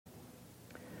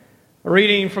A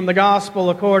reading from the Gospel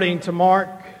according to Mark,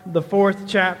 the 4th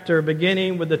chapter,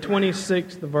 beginning with the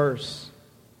 26th verse.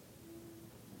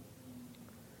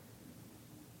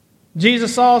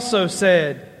 Jesus also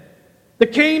said, "The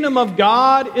kingdom of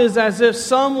God is as if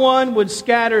someone would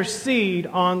scatter seed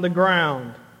on the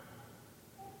ground,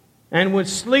 and would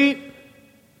sleep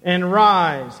and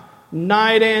rise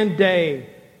night and day.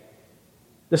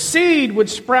 The seed would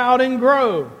sprout and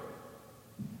grow.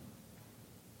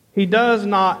 He does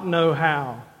not know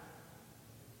how.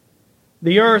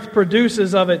 The earth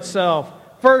produces of itself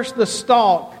first the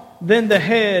stalk, then the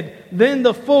head, then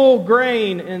the full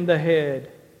grain in the head.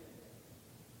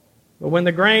 But when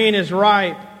the grain is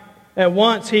ripe, at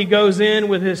once he goes in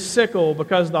with his sickle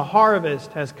because the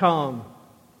harvest has come."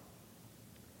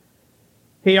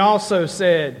 He also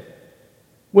said,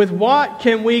 "With what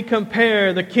can we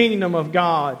compare the kingdom of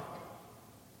God?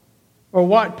 Or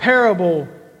what parable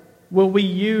will we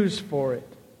use for it?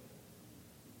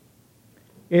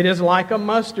 It is like a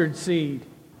mustard seed,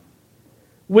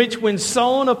 which when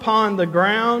sown upon the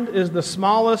ground is the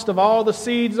smallest of all the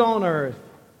seeds on earth.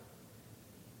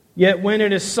 Yet when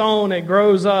it is sown, it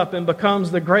grows up and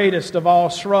becomes the greatest of all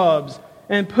shrubs,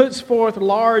 and puts forth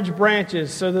large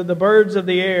branches so that the birds of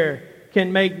the air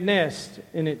can make nests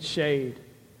in its shade."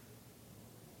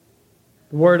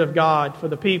 The word of God for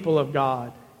the people of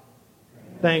God.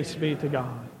 Thanks be to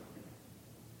God.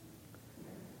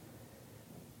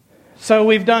 So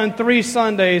we've done 3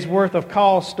 Sundays worth of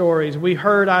call stories. We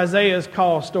heard Isaiah's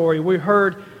call story. We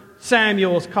heard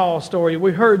Samuel's call story.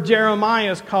 We heard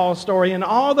Jeremiah's call story. In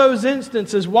all those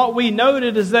instances, what we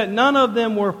noted is that none of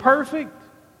them were perfect,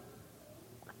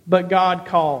 but God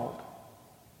called.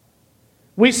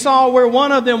 We saw where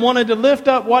one of them wanted to lift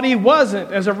up what he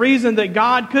wasn't as a reason that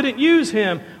God couldn't use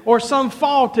him, or some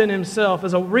fault in himself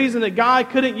as a reason that God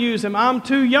couldn't use him. "I'm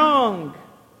too young,"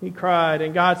 he cried.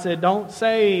 And God said, "Don't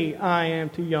say I am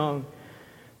too young."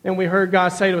 And we heard God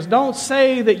say to us, "Don't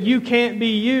say that you can't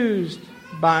be used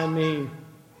by me."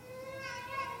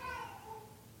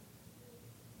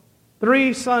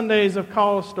 3 Sundays of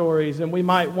call stories, and we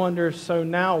might wonder, so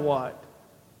now what?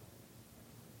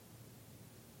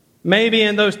 Maybe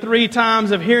in those 3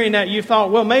 times of hearing that, you thought,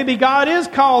 well, maybe God is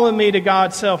calling me to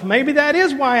God's self. Maybe that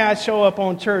is why I show up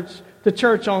to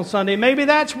church on Sunday. Maybe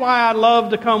that's why I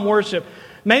love to come worship.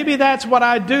 Maybe that's what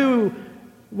I do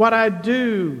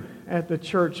at the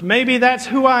church. Maybe that's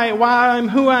why I'm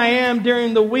who I am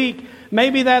during the week.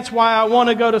 Maybe that's why I want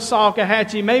to go to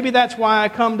Salkehatchie. Maybe that's why I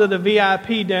come to the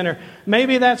VIP dinner.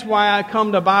 Maybe that's why I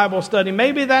come to Bible study.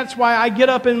 Maybe that's why I get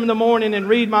up in the morning and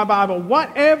read my Bible.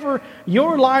 Whatever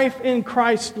your life in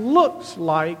Christ looks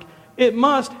like, it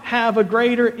must have a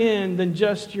greater end than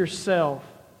just yourself.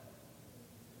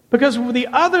 Because the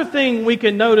other thing we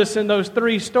can notice in those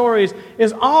 3 stories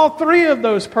is all 3 of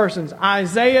those persons,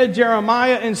 Isaiah,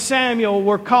 Jeremiah, and Samuel,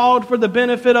 were called for the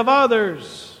benefit of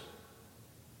others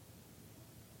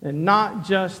and not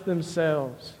just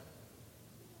themselves.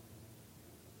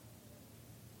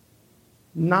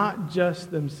 Not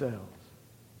just themselves.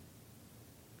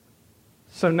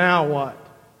 So now what?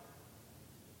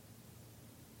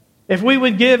 If we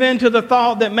would give in to the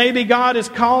thought that maybe God is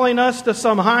calling us to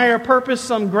some higher purpose,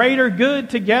 some greater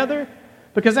good together,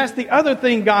 because that's the other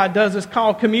thing God does, is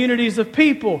call communities of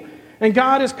people. And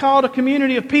God has called a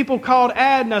community of people called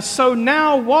Adna. So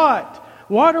now what?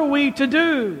 What are we to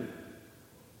do?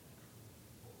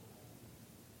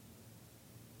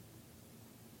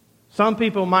 Some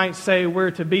people might say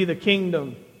we're to be the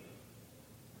kingdom.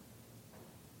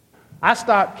 I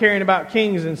stopped caring about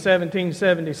kings in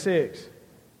 1776.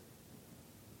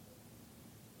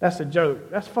 That's a joke.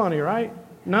 That's funny, right?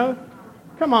 No?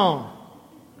 Come on.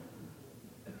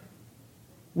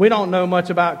 We don't know much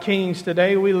about kings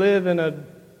today. We live in a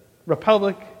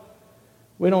republic.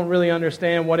 We don't really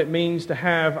understand what it means to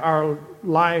have our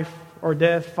life or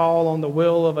death fall on the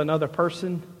will of another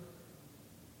person.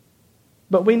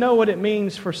 But we know what it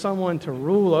means for someone to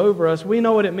rule over us. We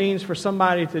know what it means for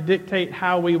somebody to dictate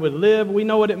how we would live. We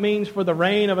know what it means for the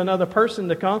reign of another person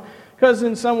to come. Because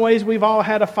in some ways we've all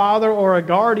had a father or a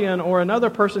guardian or another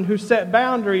person who set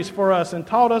boundaries for us and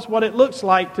taught us what it looks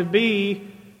like to be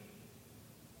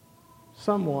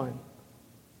someone.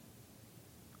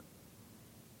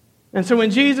 And so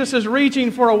when Jesus is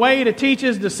reaching for a way to teach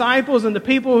His disciples and the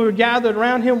people who are gathered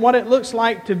around Him what it looks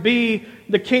like to be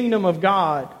the kingdom of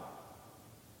God,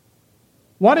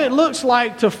 what it looks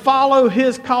like to follow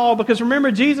His call, because remember,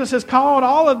 Jesus has called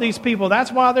all of these people.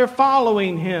 That's why they're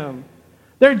following Him.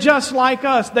 They're just like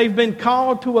us. They've been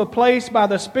called to a place by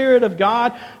the Spirit of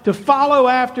God to follow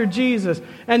after Jesus.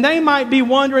 And they might be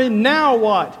wondering, now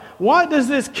what? What does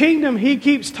this kingdom he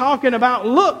keeps talking about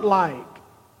look like?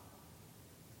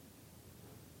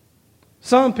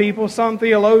 Some people, some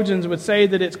theologians would say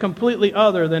that it's completely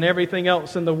other than everything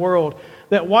else in the world.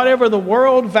 That whatever the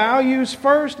world values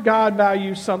first, God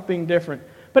values something different.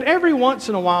 But every once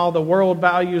in a while, the world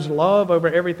values love over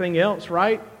everything else,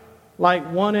 right?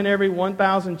 Like 1 in every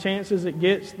 1,000 chances it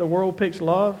gets, the world picks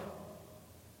love.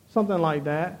 Something like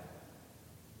that.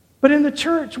 But in the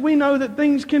church, we know that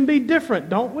things can be different,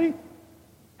 don't we?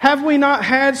 Have we not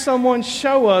had someone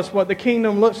show us what the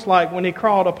kingdom looks like when he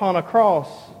crawled upon a cross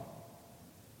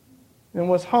and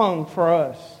was hung for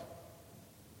us?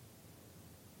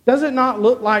 Does it not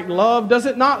look like love? Does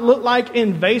it not look like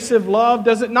invasive love?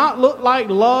 Does it not look like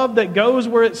love that goes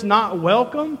where it's not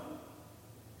welcome?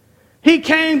 He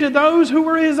came to those who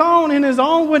were his own, and his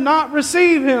own would not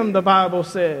receive him, the Bible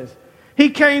says. He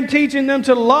came teaching them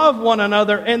to love one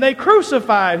another, and they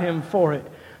crucified him for it.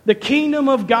 The kingdom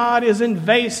of God is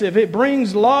invasive. It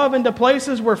brings love into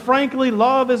places where, frankly,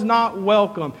 love is not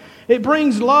welcome. It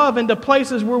brings love into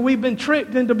places where we've been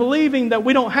tricked into believing that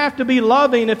we don't have to be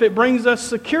loving if it brings us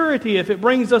security, if it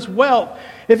brings us wealth,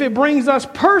 if it brings us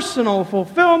personal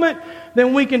fulfillment,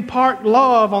 then we can park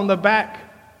love on the back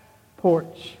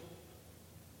porch.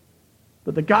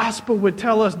 But the gospel would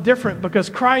tell us different, because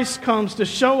Christ comes to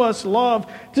show us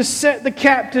love, to set the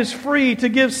captives free, to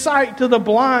give sight to the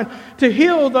blind, to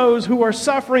heal those who are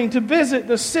suffering, to visit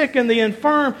the sick and the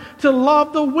infirm, to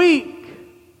love the weak.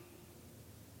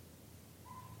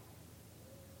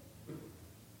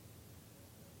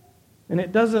 And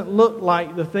it doesn't look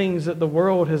like the things that the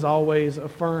world has always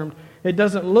affirmed. It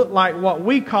doesn't look like what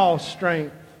we call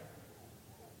strength.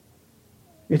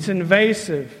 It's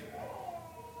invasive.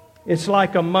 It's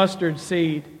like a mustard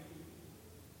seed.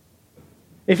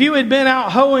 If you had been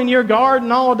out hoeing your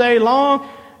garden all day long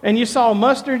and you saw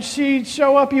mustard seeds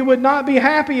show up, you would not be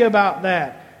happy about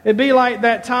that. It'd be like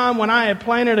that time when I had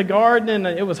planted a garden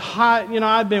and it was hot.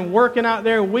 I'd been working out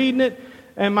there weeding it,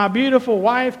 and my beautiful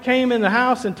wife came in the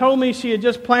house and told me she had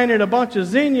just planted a bunch of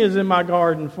zinnias in my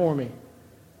garden for me.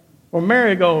 Or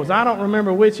marigolds. I don't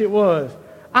remember which it was.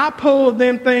 I pulled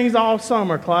them things all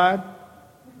summer, Clyde.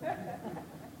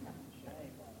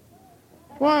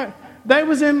 What? They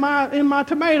was in my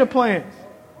tomato plants.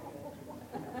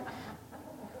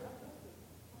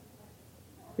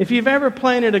 If you've ever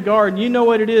planted a garden, you know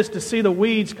what it is to see the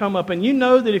weeds come up. And you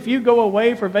know that if you go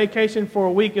away for vacation for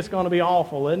a week, it's going to be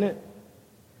awful, isn't it?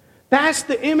 That's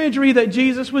the imagery that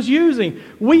Jesus was using.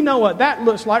 We know what that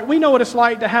looks like. We know what it's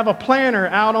like to have a planter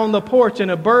out on the porch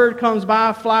and a bird comes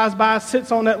by, flies by,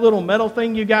 sits on that little metal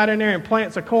thing you got in there and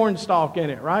plants a corn stalk in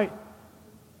it, right?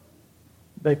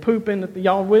 They poop in it.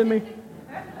 Y'all with me?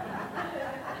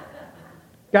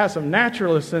 Got some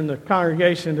naturalists in the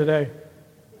congregation today.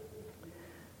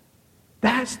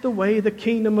 That's the way the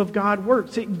kingdom of God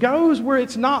works. It goes where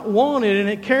it's not wanted, and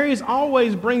it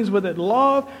always brings with it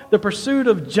love, the pursuit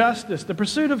of justice, the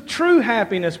pursuit of true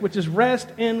happiness, which is rest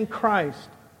in Christ.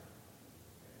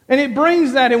 And it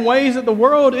brings that in ways that the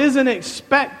world isn't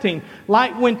expecting,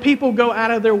 like when people go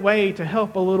out of their way to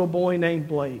help a little boy named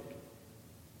Blake.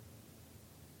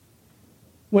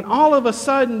 When all of a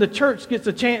sudden the church gets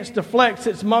a chance to flex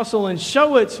its muscle and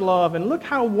show its love, and look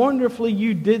how wonderfully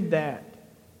you did that.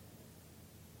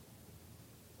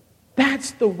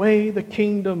 That's the way the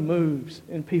kingdom moves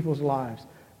in people's lives.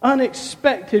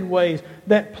 Unexpected ways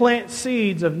that plant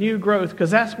seeds of new growth,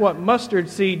 because that's what mustard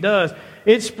seed does.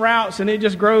 It sprouts and it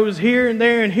just grows here and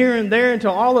there and here and there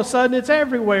until all of a sudden it's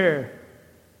everywhere.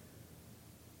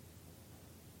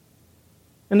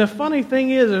 And the funny thing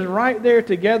is right there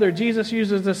together, Jesus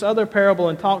uses this other parable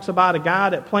and talks about a guy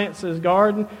that plants his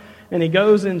garden, and he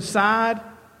goes inside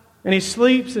and he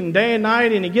sleeps and day and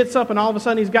night, and he gets up and all of a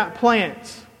sudden he's got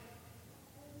plants.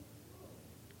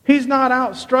 He's not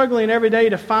out struggling every day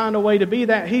to find a way to be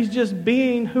that. He's just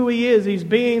being who he is. He's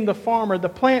being the farmer. The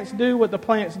plants do what the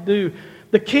plants do.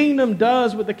 The kingdom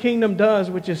does what the kingdom does,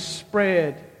 which is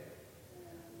spread.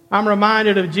 I'm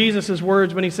reminded of Jesus'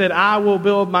 words when he said, "I will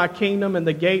build my kingdom and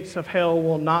the gates of hell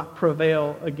will not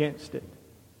prevail against it."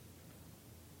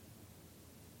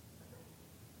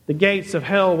 The gates of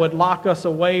hell would lock us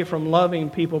away from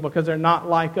loving people because they're not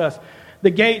like us. The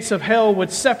gates of hell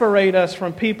would separate us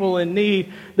from people in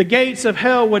need. The gates of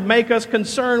hell would make us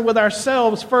concerned with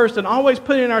ourselves first, and always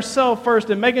putting ourselves first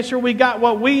and making sure we got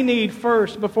what we need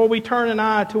first before we turn an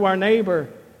eye to our neighbor.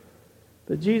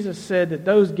 But Jesus said that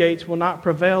those gates will not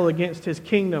prevail against His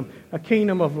kingdom, a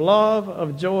kingdom of love,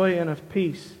 of joy, and of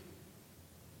peace.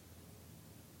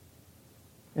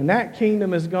 And that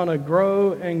kingdom is going to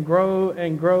grow and grow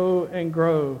and grow and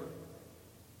grow.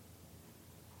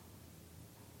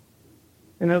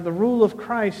 And of the rule of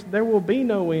Christ, there will be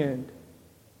no end.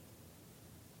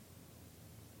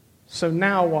 So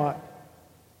now what?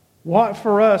 What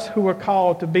for us who are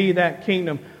called to be that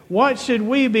kingdom? What should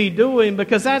we be doing?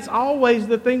 Because that's always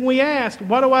the thing we ask.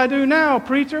 What do I do now,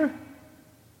 preacher?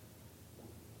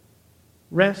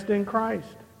 Rest in Christ.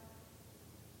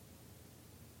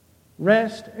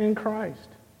 Rest in Christ.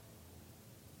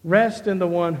 Rest in the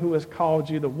one who has called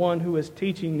you, the one who is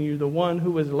teaching you, the one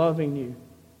who is loving you.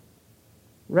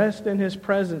 Rest in His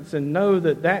presence and know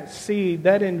that that seed,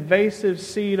 that invasive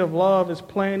seed of love is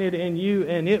planted in you,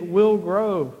 and it will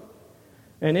grow.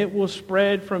 And it will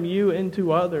spread from you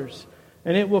into others.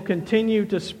 And it will continue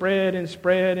to spread and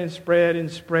spread and spread and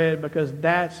spread, because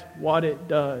that's what it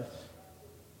does.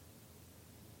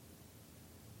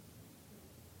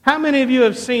 How many of you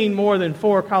have seen more than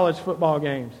 4 college football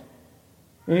games?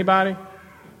 Anybody?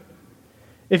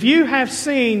 If you have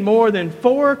seen more than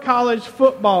 4 college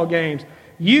football games,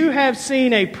 you have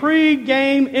seen a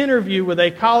pre-game interview with a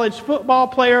college football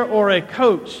player or a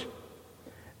coach.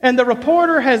 And the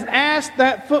reporter has asked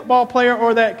that football player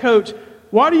or that coach,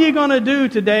 what are you going to do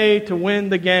today to win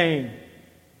the game?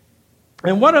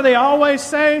 And what do they always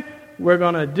say? We're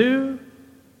going to do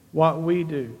what we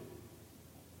do.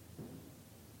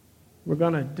 We're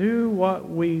going to do what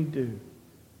we do.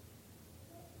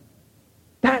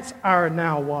 That's our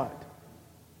now what?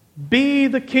 Be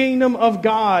the kingdom of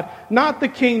God, not the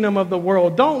kingdom of the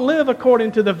world. Don't live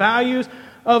according to the values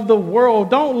of the world.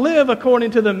 Don't live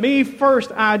according to the me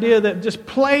first idea that just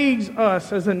plagues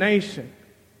us as a nation.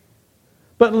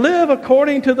 But live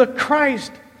according to the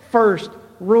Christ first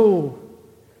rule.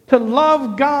 To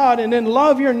love God and then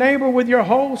love your neighbor with your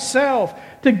whole self.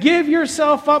 To give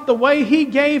yourself up the way He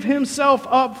gave Himself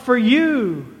up for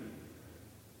you.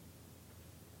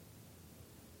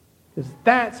 Because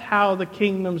that's how the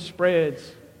kingdom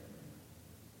spreads.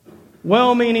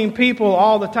 Well-meaning people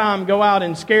all the time go out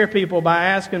and scare people by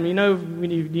asking, do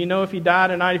you know if you die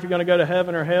tonight if you're going to go to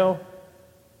heaven or hell?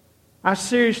 I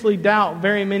seriously doubt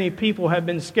very many people have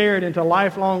been scared into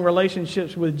lifelong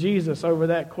relationships with Jesus over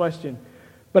that question.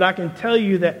 But I can tell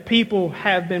you that people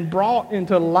have been brought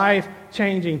into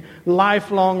life-changing,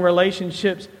 lifelong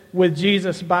relationships with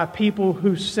Jesus by people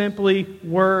who simply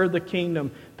were the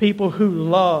kingdom. People who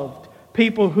loved.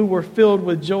 People who were filled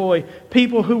with joy.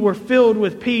 People who were filled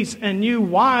with peace and knew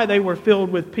why they were filled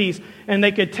with peace. And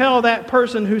they could tell that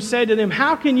person who said to them,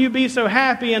 how can you be so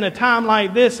happy in a time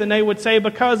like this? And they would say,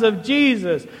 because of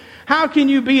Jesus. How can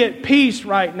you be at peace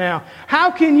right now?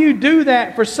 How can you do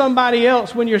that for somebody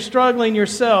else when you're struggling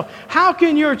yourself? How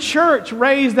can your church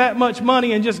raise that much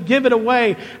money and just give it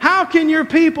away? How can your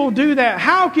people do that?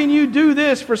 How can you do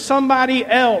this for somebody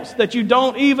else that you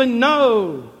don't even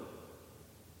know?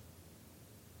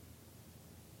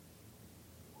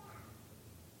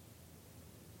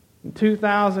 In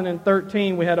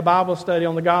 2013, we had a Bible study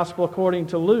on the Gospel according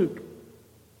to Luke.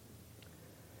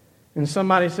 And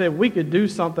somebody said, we could do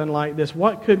something like this.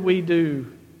 What could we do?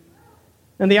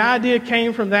 And the idea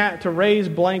came from that to raise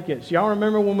blankets. Y'all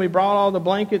remember when we brought all the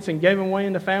blankets and gave them away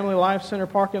in the Family Life Center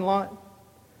parking lot?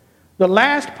 The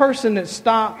last person that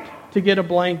stopped to get a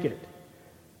blanket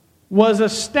was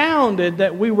astounded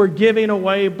that we were giving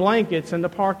away blankets in the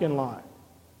parking lot.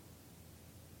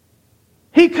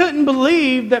 He couldn't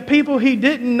believe that people he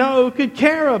didn't know could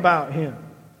care about him.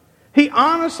 He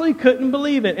honestly couldn't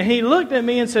believe it. And he looked at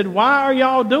me and said, why are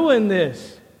y'all doing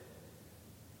this?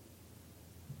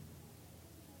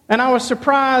 And I was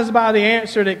surprised by the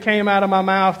answer that came out of my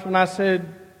mouth when I said,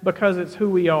 because it's who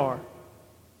we are.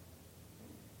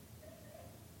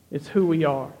 It's who we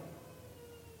are.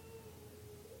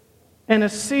 And a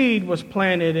seed was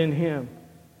planted in him.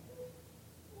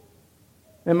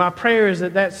 And my prayer is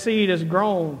that that seed has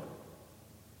grown.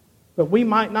 But we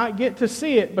might not get to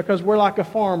see it because we're like a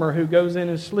farmer who goes in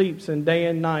and sleeps in day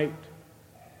and night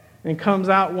and comes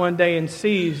out one day and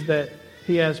sees that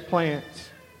he has plants.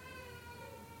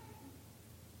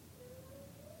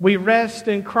 We rest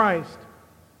in Christ.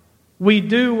 We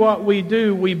do what we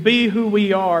do. We be who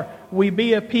we are. We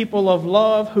be a people of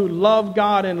love who love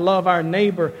God and love our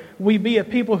neighbor. We be a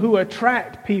people who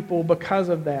attract people because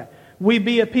of that. We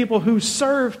be a people who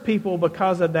serve people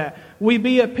because of that. We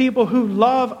be a people who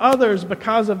love others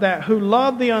because of that, who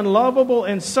love the unlovable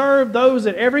and serve those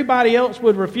that everybody else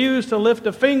would refuse to lift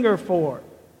a finger for.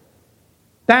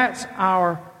 That's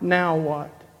our now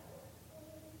what?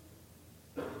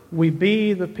 We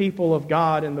be the people of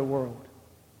God in the world.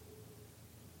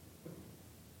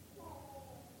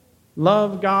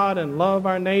 Love God and love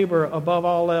our neighbor above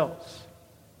all else.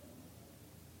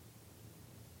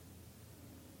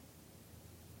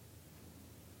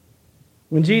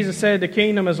 When Jesus said the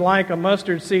kingdom is like a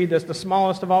mustard seed that's the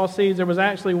smallest of all seeds, there was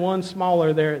actually one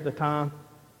smaller there at the time.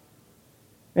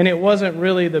 And it wasn't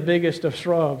really the biggest of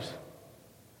shrubs.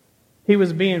 He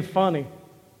was being funny.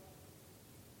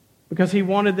 Because he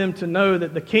wanted them to know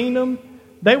that the kingdom,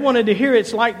 they wanted to hear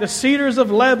it's like the cedars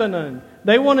of Lebanon.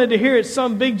 They wanted to hear it's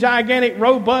some big, gigantic,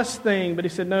 robust thing. But he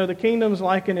said, no, the kingdom's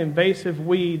like an invasive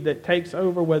weed that takes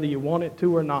over whether you want it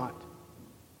to or not.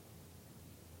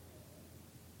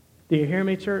 Do you hear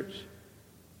me, church?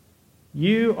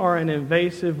 You are an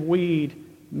invasive weed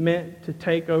meant to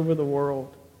take over the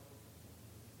world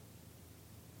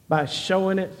by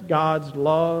showing it God's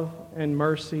love and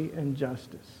mercy and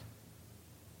justice.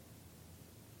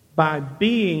 By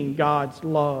being God's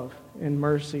love and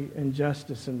mercy and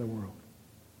justice in the world.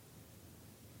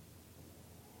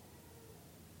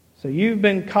 So you've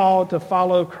been called to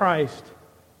follow Christ.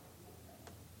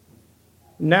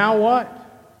 Now what?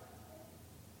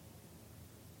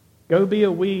 Go be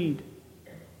a weed.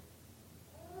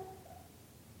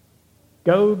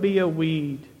 Go be a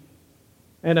weed.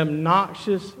 An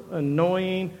obnoxious,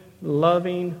 annoying,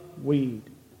 loving weed.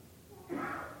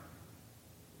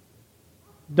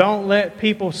 Don't let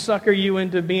people sucker you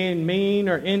into being mean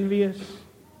or envious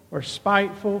or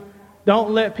spiteful.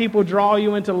 Don't let people draw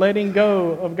you into letting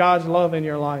go of God's love in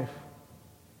your life.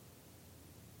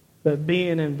 But be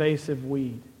an invasive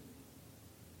weed.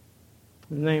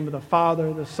 In the name of the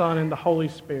Father, the Son, and the Holy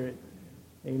Spirit.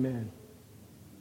 Amen.